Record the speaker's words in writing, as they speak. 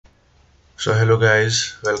So hello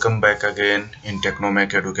guys, welcome back again in Techno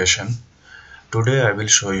Mech education. Today I will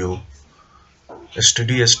show you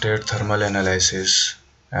steady state thermal analysis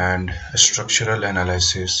and structural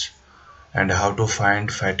analysis and how to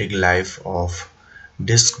find fatigue life of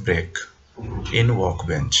disc brake in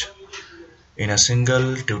workbench. In a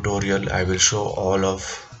single tutorial I will show all of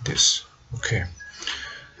this. Okay.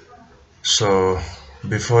 So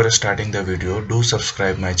before starting the video, do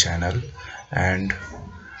subscribe my channel and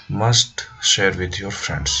must share with your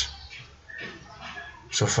friends.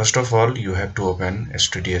 So first of all, you have to open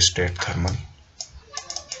steady state thermal.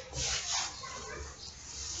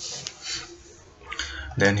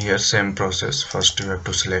 Then here same process. First you have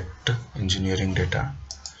to select engineering data.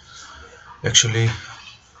 Actually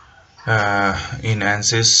in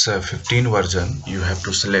ANSYS 15 version you have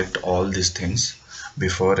to select all these things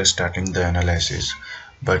before starting the analysis,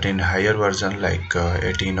 but in higher version like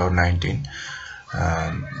 18 or 19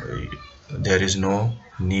 there is no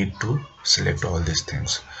need to select all these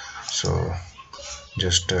things. So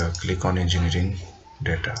just click on engineering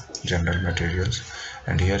data, general materials,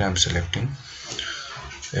 and here I am selecting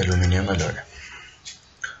aluminum alloy.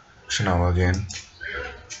 So now again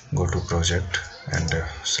go to project and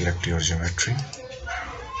select your geometry.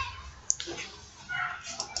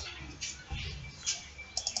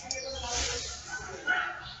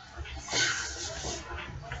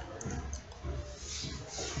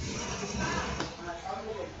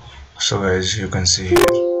 So guys, you can see here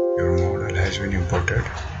your model has been imported.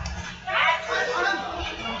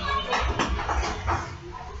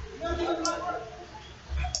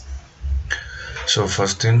 So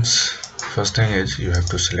first thing is you have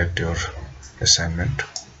to select your assignment,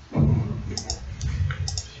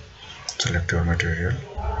 select your material,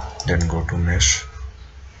 then go to mesh,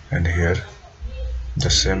 and here the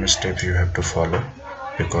same step you have to follow,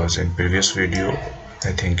 because in previous video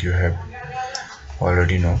I think you have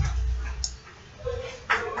already know.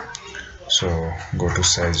 So go to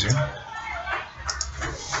sizing,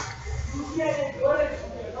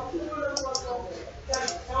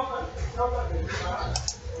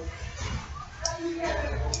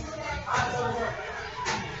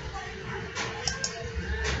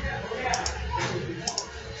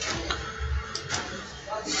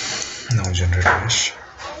 now generate mesh.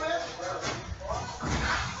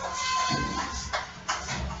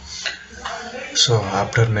 So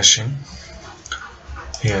after meshing,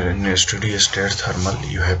 here in steady state thermal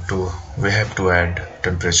we have to add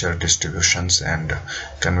temperature distributions and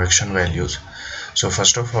convection values. So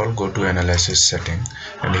first of all, go to analysis setting,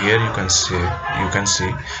 and here you can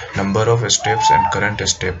see number of steps and current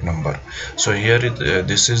step number. So here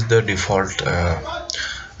this is the default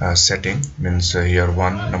setting, means here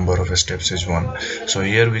one number of steps is 1. So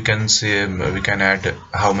here we can see we can add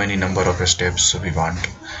how many number of steps we want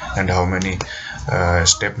and how many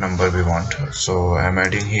step number we want. So I'm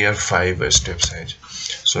adding here 5 step size.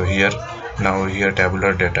 So here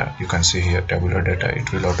tabular data, you can see here tabular data,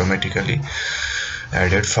 it will automatically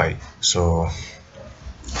added 5. So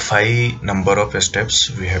 5 number of steps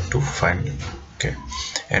we have to find. Okay,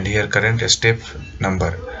 and here current step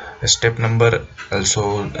number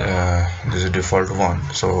also this is default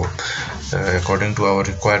 1. So according to our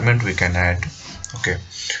requirement we can add. Okay,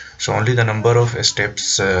 so only the number of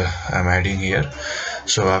steps I'm adding here.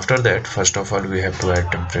 So after that, first of all, we have to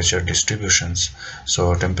add temperature distributions.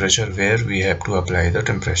 So temperature, where we have to apply the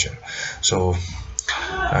temperature. So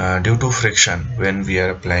due to friction, when we are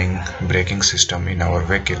applying braking system in our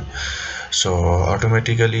vehicle, so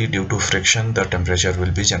automatically due to friction the temperature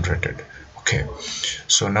will be generated. Okay,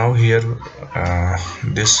 so now here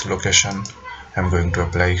this location I'm going to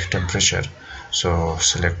apply temperature. So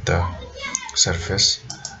select the surface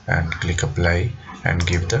and click apply and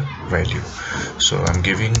give the value. So I'm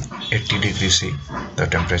giving 80 degrees C. The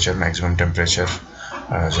temperature, maximum temperature,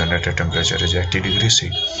 generated temperature is 80 degrees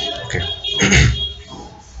C. Okay.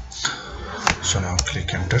 So now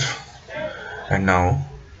click enter, and now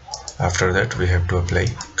after that we have to apply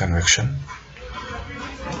convection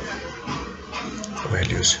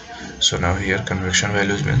values. So now here convection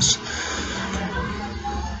values means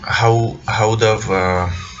how the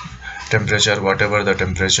temperature, whatever the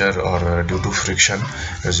temperature or due to friction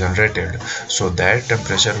is generated, so that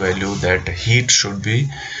temperature value, that heat should be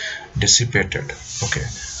dissipated. Okay,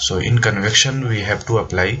 so in convection we have to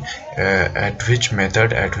apply at which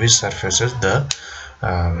method, at which surfaces the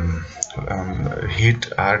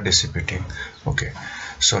heat are dissipating. Okay,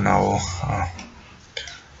 so now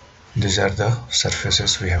these are the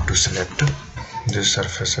surfaces we have to select. These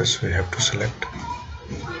surfaces we have to select,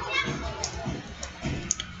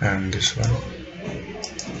 and this one.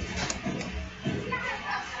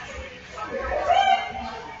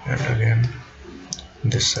 add again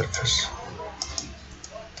this surface.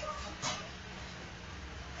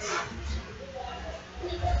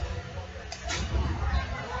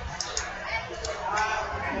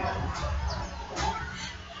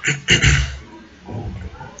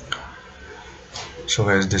 So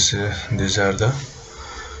guys, these are the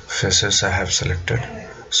faces I have selected.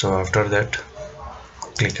 So after that,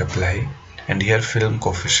 click apply, and here film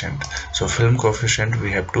coefficient. So film coefficient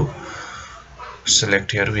we have to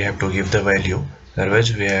select here. We have to give the value.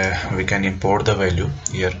 Otherwise we can import the value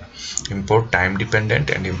here. Import time dependent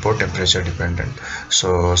and import temperature dependent.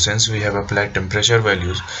 So since we have applied temperature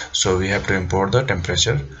values, so we have to import the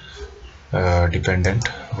temperature dependent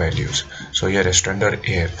values. So here standard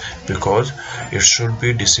air, because it should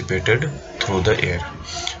be dissipated through the air.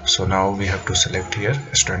 So now we have to select here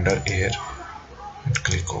standard air and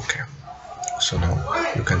click OK. So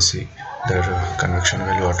now you can see the convection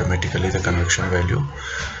value, automatically the convection value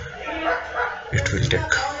it will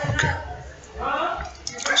take. Okay,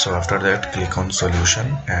 so after that, click on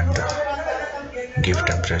solution and give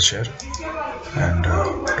temperature and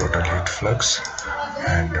total heat flux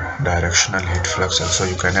and directional heat flux also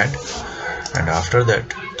you can add, and after that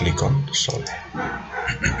click on solve.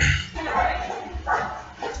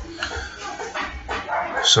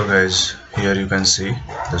 So guys, here you can see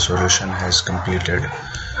the solution has completed.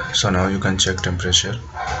 So now you can check temperature.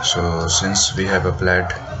 So since we have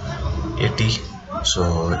applied 80,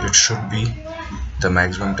 so it should be the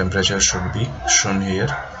maximum temperature should be shown here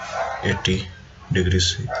 80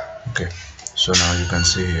 degrees C. Okay, so now you can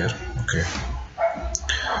see here. Okay,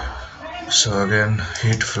 so again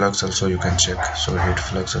heat flux also you can check. So heat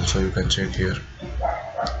flux also you can check here.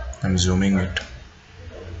 I'm zooming it.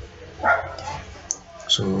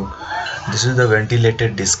 So this is the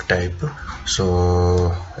ventilated disc type.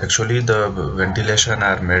 So actually the ventilation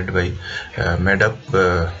are made up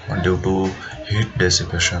due to heat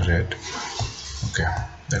dissipation rate. Okay,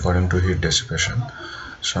 according to heat dissipation.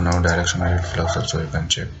 So now directional heat flux also you can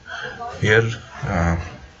check here.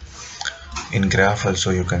 In graph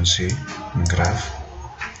also you can see graph.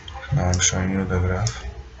 Now I'm showing you the graph.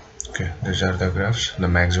 Okay, these are the graphs. The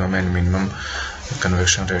maximum and minimum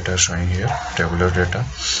convection rate are showing here, tabular data.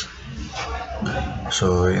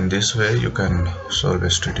 So in this way you can solve a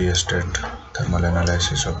steady state thermal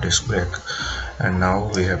analysis of disc brake. And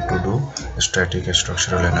now we have to do static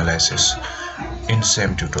structural analysis in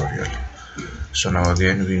same tutorial. So now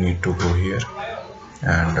again we need to go here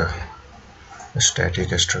and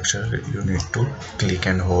static structure, you need to click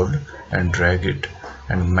and hold and drag it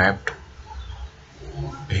and map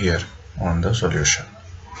here on the solution.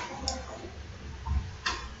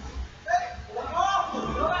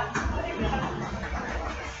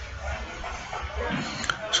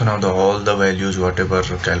 So now all the values whatever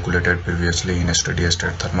calculated previously in a steady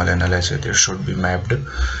state thermal analysis, it should be mapped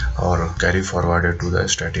or carry forwarded to the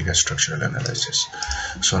static structural analysis.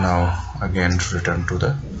 So now again return to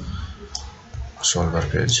the solver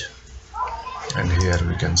page, and here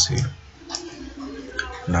we can see.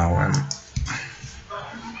 Now I'm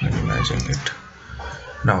minimizing it.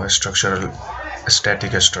 Now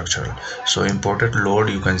static structural. So imported load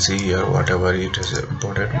you can see here, whatever it is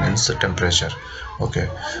imported means the temperature. Okay,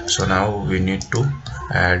 so now we need to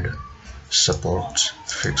add supports,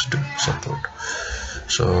 fixed support.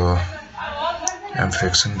 So I'm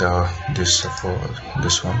fixing this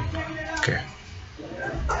one. Okay,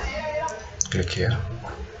 click here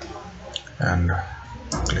and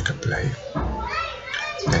click apply.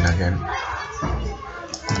 Then again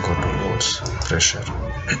go to loads, pressure.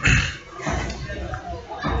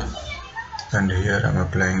 And here I'm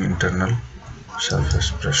applying internal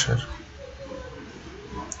surface pressure.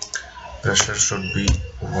 Pressure should be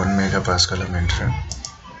 1 megapascal a minute.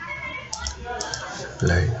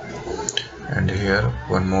 Apply. And here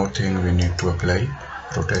one more thing we need to apply,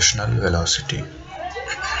 rotational velocity.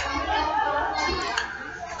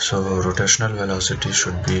 So rotational velocity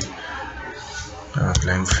should be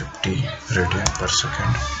applying 50 radian per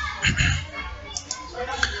second.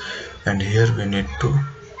 And here we need to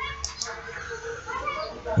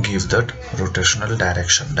give that rotational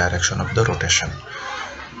direction of the rotation.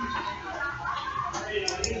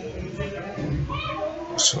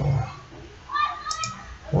 So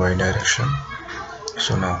y direction.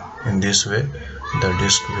 So now in this way the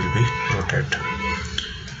disc will be rotated.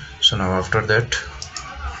 So now after that,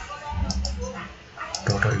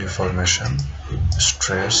 total deformation,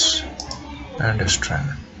 stress and strain.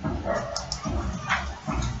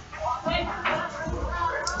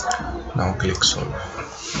 Now click solve.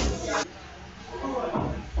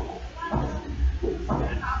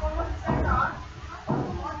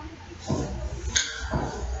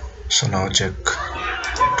 So now check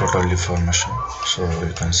total deformation. So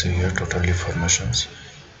you can see here total deformations,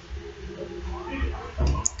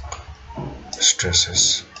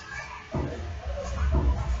 stresses,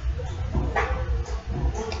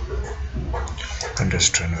 and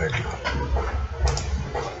strain value.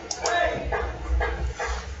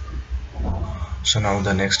 So now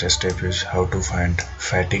the next step is how to find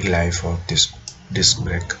fatigue life of this disc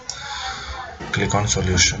brake. Click on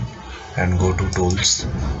solution and go to tools,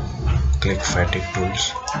 click fatigue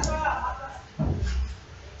tools.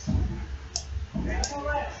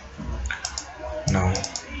 Now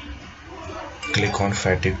click on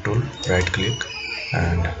fatigue tool, right click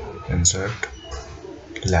and insert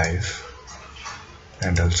life,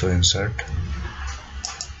 and also insert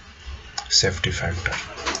safety factor.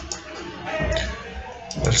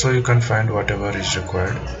 Also you can find whatever is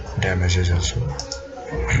required, damages also.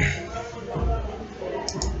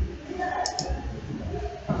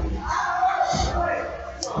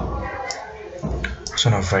 So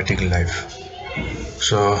now fatigue life.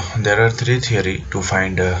 So there are three theories to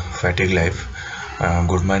find fatigue life: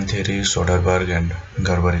 Goodman theory, Soderberg, and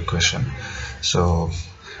Gerber equation. So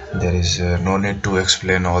there is no need to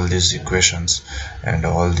explain all these equations and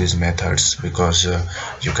all these methods, because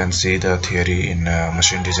you can see the theory in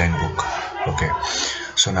machine design book. Okay,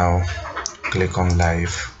 so now click on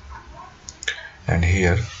life, and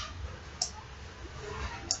here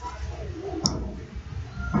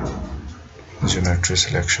geometry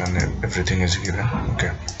selection, everything is given.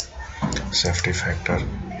 Okay, safety factor,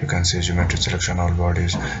 you can see geometry selection, all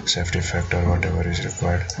bodies, safety factor, whatever is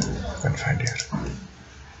required you can find here.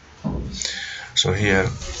 So here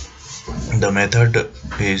the method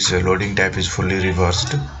is loading type is fully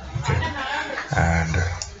reversed. Okay, and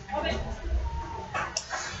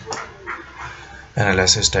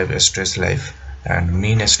analysis type stress life and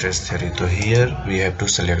mean stress theory. So here we have to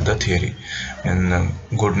select the theory. In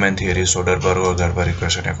Goodman theory, Soderberg or Gerber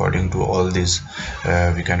equation, according to all these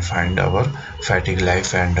we can find our fatigue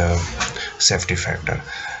life and safety factor.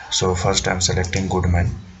 So first I am selecting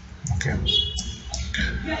Goodman. Okay,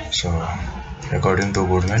 so according to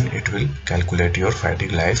Goodman it will calculate your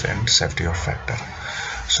fatigue life and safety of factor.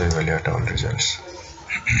 So evaluate all results.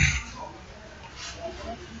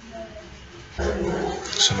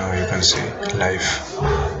 So now you can see life,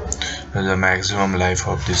 the maximum life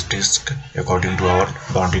of this disk according to our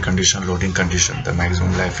boundary condition, loading condition. The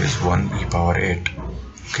maximum life is 1e⁸.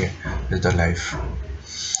 Okay, this is the life.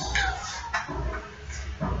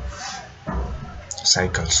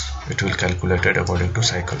 Cycles, it will calculate it according to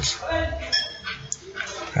cycles.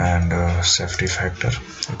 And safety factor,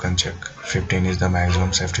 you can check 15 is the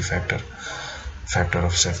maximum safety factor, factor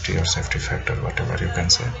of safety or safety factor, whatever you can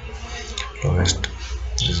say. Lowest,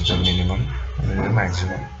 this is the minimum, and this is the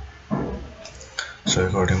maximum. So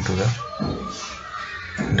according to the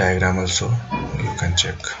diagram also you can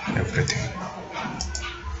check everything,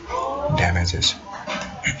 damages.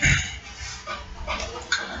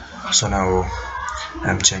 So now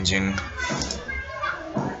I'm changing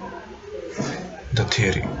the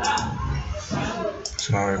theory.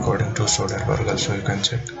 So now according to Soderberg also you can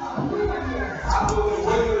check.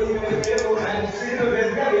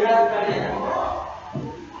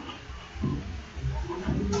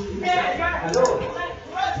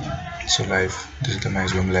 So life, this is the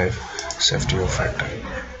maximum life, safety of factor,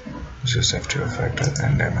 this is safety of factor,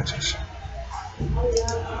 and damages.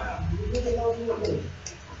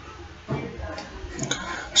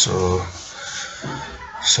 So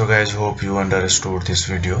guys, hope you understood this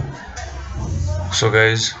video. So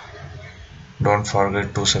guys, don't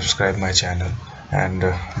forget to subscribe my channel, and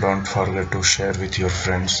don't forget to share with your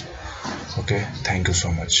friends. Okay, thank you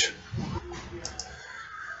so much.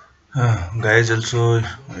 Guys, also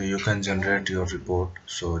you can generate your report.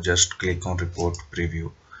 So just click on report preview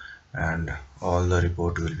and all the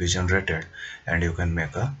report will be generated, and you can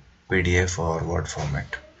make a PDF or Word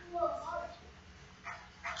format.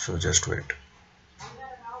 So just wait.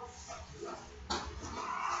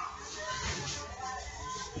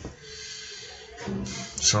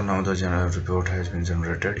 So now the general report has been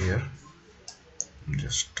generated here.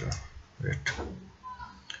 Just wait.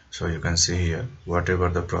 So you can see here whatever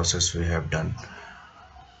the process we have done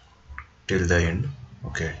till the end.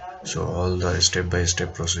 Okay, so all the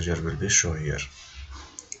step-by-step procedure will be shown here.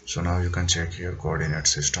 So now you can check here coordinate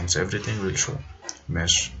systems, everything will show.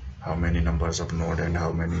 Mesh, how many numbers of node and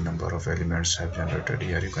how many number of elements have generated.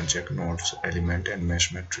 Here you can check nodes, element, and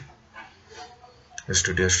mesh metric.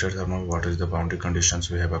 Studio state thermal, what is the boundary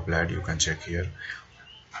conditions we have applied, you can check here.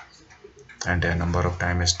 And a number of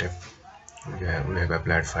time step we have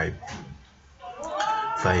applied 5.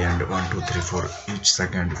 5 and 1 2 3 4 each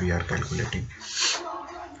second we are calculating.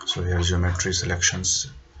 So here geometry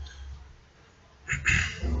selections,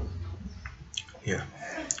 here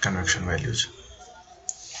convection values.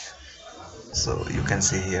 So you can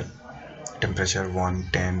see here temperature 1,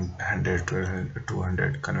 10, 100, 12,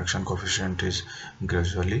 200. Convection coefficient is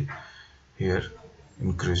gradually here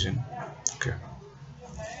increasing, okay,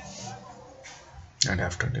 and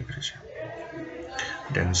after decreasing.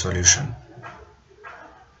 Then solution,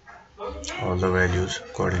 all the values,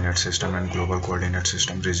 coordinate system and global coordinate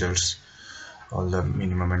system results, all the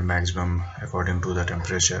minimum and maximum according to the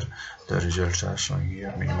temperature. The results are showing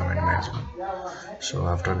here, minimum and maximum. So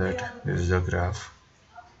after that, this is the graph,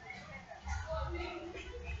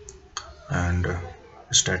 and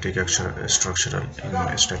static structural,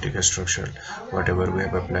 in static structural whatever we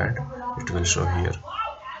have applied it will show here.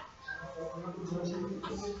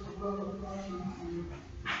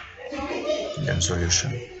 Then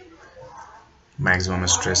solution, maximum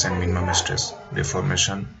stress and minimum stress,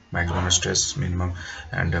 deformation, maximum stress, minimum,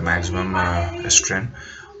 and maximum strain,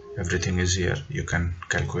 everything is here. You can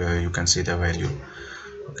calculate, you can see the value.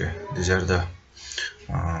 Okay, these are the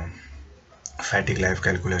fatigue life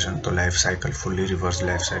calculation. So life cycle, fully reverse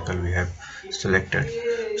life cycle we have selected.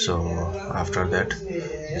 So after that,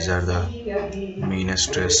 these are the mean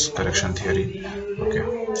stress correction theory.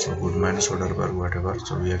 Okay, so Goodman, Soderberg, whatever.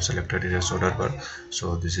 So we have selected it as Soderberg.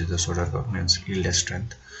 So this is the Soderberg, means yield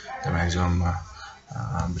strength. The maximum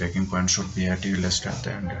breaking point should be at yield strength,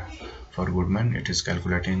 and for Goodman it is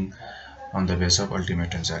calculating on the base of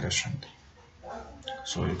ultimate tensile strength.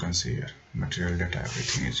 So you can see here material data,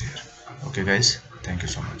 everything is here. Okay guys, thank you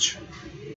so much.